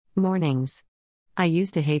Mornings. I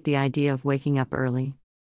used to hate the idea of waking up early.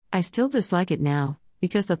 I still dislike it now,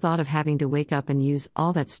 because the thought of having to wake up and use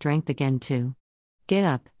all that strength again to get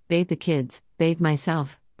up, bathe the kids, bathe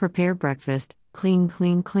myself, prepare breakfast,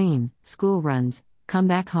 clean, school runs, come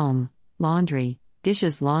back home, laundry,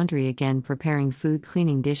 dishes, laundry again, preparing food,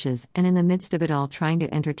 cleaning dishes, and in the midst of it all trying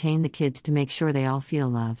to entertain the kids to make sure they all feel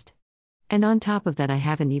loved. And on top of that, I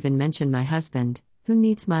haven't even mentioned my husband, who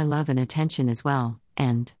needs my love and attention as well,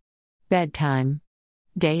 and bedtime.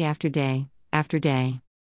 Day after day, after day.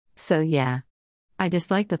 So yeah. I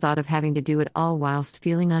dislike the thought of having to do it all whilst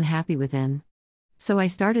feeling unhappy within. So I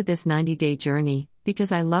started this 90-day journey,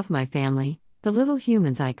 because I love my family, the little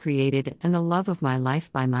humans I created, and the love of my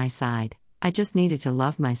life by my side. I just needed to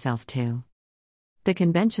love myself too. The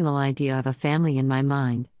conventional idea of a family in my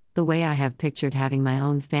mind, the way I have pictured having my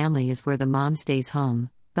own family, is where the mom stays home,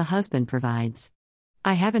 the husband provides.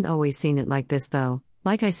 I haven't always seen it like this though.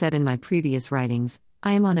 Like I said in my previous writings,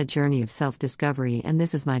 I am on a journey of self-discovery, and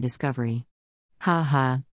this is my discovery. Ha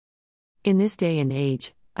ha. In this day and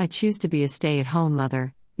age, I choose to be a stay-at-home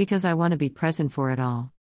mother, because I want to be present for it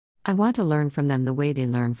all. I want to learn from them the way they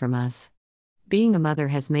learn from us. Being a mother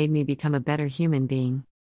has made me become a better human being.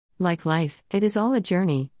 Like life, it is all a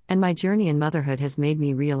journey, and my journey in motherhood has made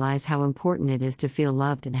me realize how important it is to feel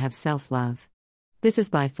loved and have self-love. This is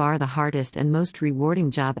by far the hardest and most rewarding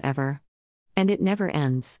job ever. And it never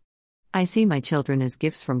ends. I see my children as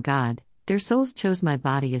gifts from God. Their souls chose my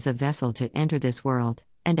body as a vessel to enter this world,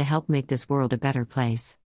 and to help make this world a better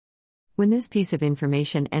place. When this piece of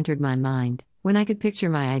information entered my mind, when I could picture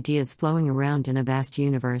my ideas flowing around in a vast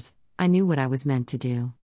universe, I knew what I was meant to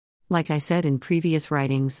do. Like I said in previous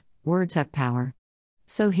writings, words have power.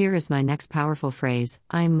 So here is my next powerful phrase: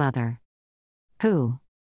 I'm mother. Who?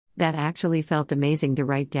 That actually felt amazing to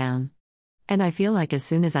write down. And I feel like as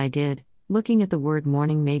soon as I did, looking at the word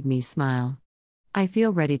morning made me smile. I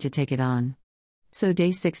feel ready to take it on. So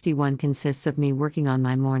day 61 consists of me working on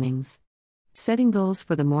my mornings. Setting goals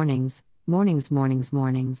for the mornings.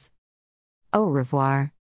 Au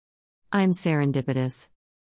revoir. I'm serendipitous.